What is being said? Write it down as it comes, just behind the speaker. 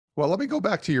Well, let me go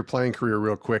back to your playing career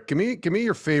real quick. Give me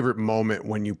your favorite moment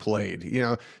when you played,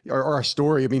 or a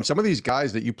story. I mean, some of these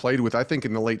guys that you played with, I think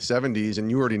in the late '70s, and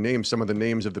you already named some of the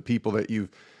names of the people that you've,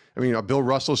 I mean, a Bill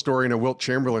Russell story and a Wilt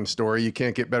Chamberlain story. You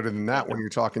can't get better than that when you're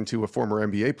talking to a former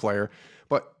NBA player.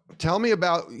 But tell me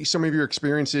about some of your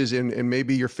experiences and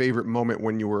maybe your favorite moment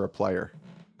when you were a player.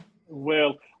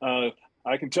 Well,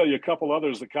 I can tell you a couple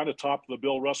others that kind of top the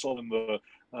Bill Russell and the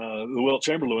Wilt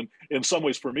Chamberlain. In some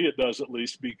ways, for me, it does, at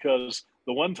least, because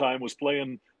the one time was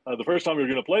playing the first time we were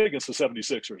going to play against the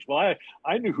 76ers. Well,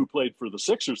 I knew who played for the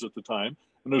Sixers at the time.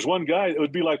 And there's one guy, it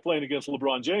would be like playing against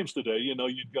LeBron James today. You know,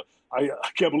 you'd go, I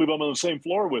can't believe I'm on the same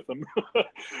floor with him.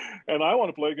 And I want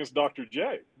to play against Dr.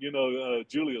 J,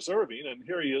 Julius Erving. And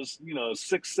here he is, a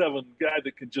 6'7" guy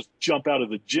that can just jump out of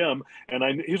the gym.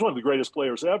 And he's one of the greatest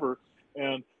players ever.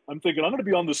 And I'm thinking, I'm going to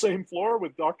be on the same floor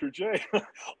with Dr. J,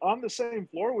 on the same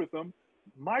floor with him.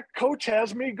 My coach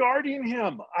has me guarding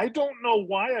him. I don't know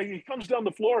why. He comes down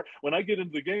the floor when I get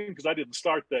into the game, because I didn't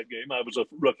start that game. I was a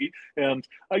rookie. And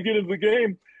I get into the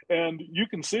game, and you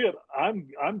can see it.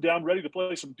 I'm down ready to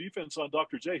play some defense on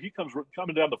Dr. J. He comes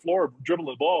coming down the floor,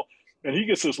 dribbling the ball, and he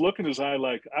gets this look in his eye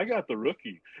like, I got the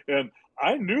rookie. And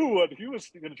I knew what he was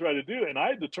going to try to do, and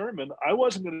I determined I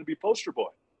wasn't going to be poster boy.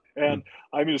 And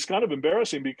I mean, it's kind of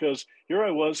embarrassing because here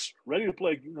I was ready to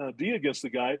play D against the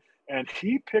guy, and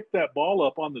he picked that ball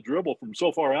up on the dribble from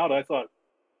so far out. I thought,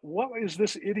 what is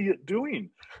this idiot doing?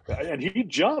 And he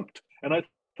jumped, and I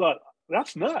thought,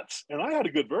 that's nuts. And I had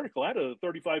a good vertical. I had a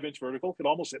 35-inch vertical, could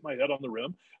almost hit my head on the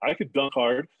rim. I could dunk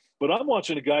hard, but I'm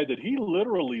watching a guy that he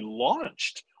literally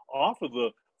launched off of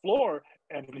the floor,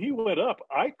 and when he went up,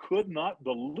 I could not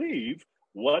believe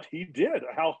what he did,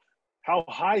 how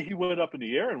high he went up in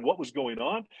the air and what was going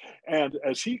on. And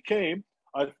as he came,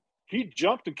 he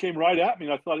jumped and came right at me.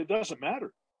 And I thought, it doesn't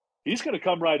matter. He's going to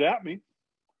come right at me.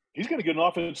 He's going to get an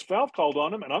offensive foul called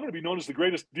on him, and I'm going to be known as the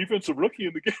greatest defensive rookie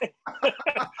in the game.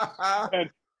 And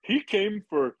he came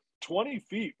for 20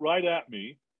 feet right at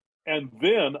me. And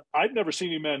then I'd never seen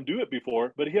any man do it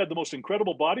before, but he had the most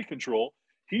incredible body control.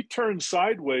 He turned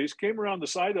sideways, came around the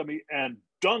side of me, and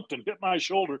dunked and hit my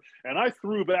shoulder. And I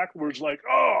threw backwards like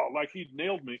he'd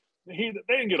nailed me. I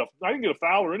didn't get a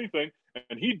foul or anything.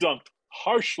 And he dunked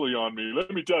harshly on me.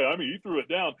 Let me tell you, I mean, he threw it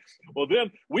down. Well,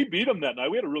 then we beat him that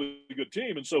night. We had a really good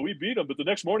team. And so we beat him. But the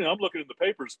next morning I'm looking in the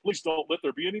papers. Please don't let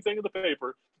there be anything in the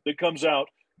paper that comes out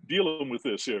dealing with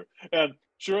this here. And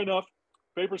sure enough,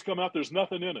 papers come out. There's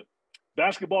nothing in it.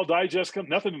 Basketball Digest,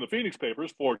 nothing in the Phoenix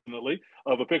papers, fortunately,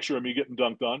 of a picture of me getting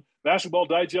dunked on. Basketball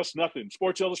Digest, nothing.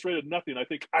 Sports Illustrated, nothing. I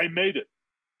think I made it.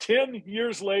 10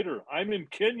 years later, I'm in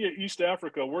Kenya, East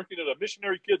Africa, working at a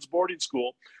missionary kids boarding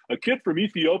school. A kid from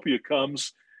Ethiopia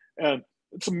comes, and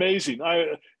it's amazing.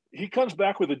 He comes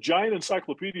back with a giant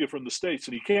encyclopedia from the States,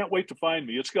 and he can't wait to find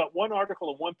me. It's got one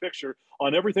article and one picture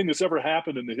on everything that's ever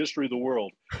happened in the history of the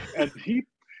world. And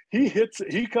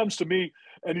he comes to me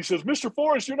and he says, Mr.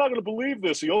 Forrest, you're not going to believe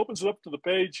this. He opens it up to the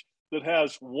page that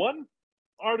has one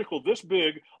article this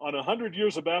big on 100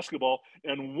 years of basketball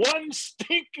and one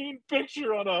stinking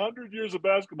picture on 100 years of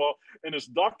basketball, and it's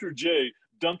Dr. J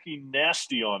dunking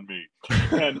nasty on me.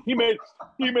 And he made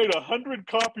 100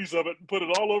 copies of it and put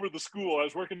it all over the school. I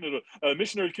was working at a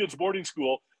missionary kids boarding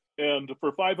school, and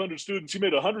for 500 students, he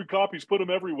made 100 copies, put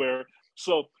them everywhere.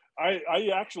 So I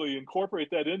actually incorporate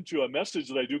that into a message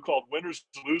that I do called Winners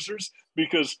and Losers,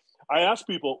 because I ask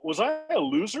people, was I a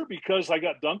loser because I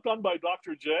got dunked on by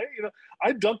Dr. J?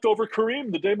 I dunked over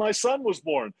Kareem the day my son was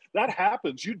born. That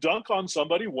happens. You dunk on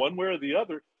somebody one way or the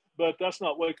other, but that's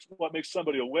not what makes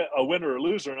somebody a winner or a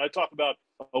loser. And I talk about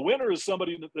a winner is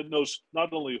somebody that knows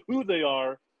not only who they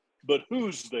are, but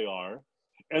whose they are.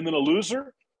 And then a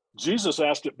loser, Jesus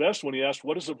asked it best when he asked,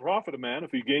 what does it profit a man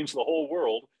if he gains the whole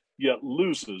world yet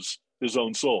loses his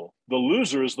own soul? The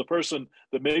loser is the person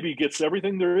that maybe gets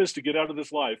everything there is to get out of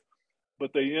this life,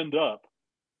 but they end up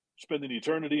spending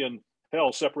eternity in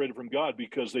hell separated from God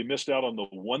because they missed out on the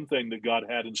one thing that God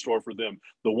had in store for them,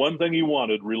 the one thing he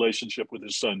wanted, relationship with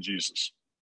his son, Jesus.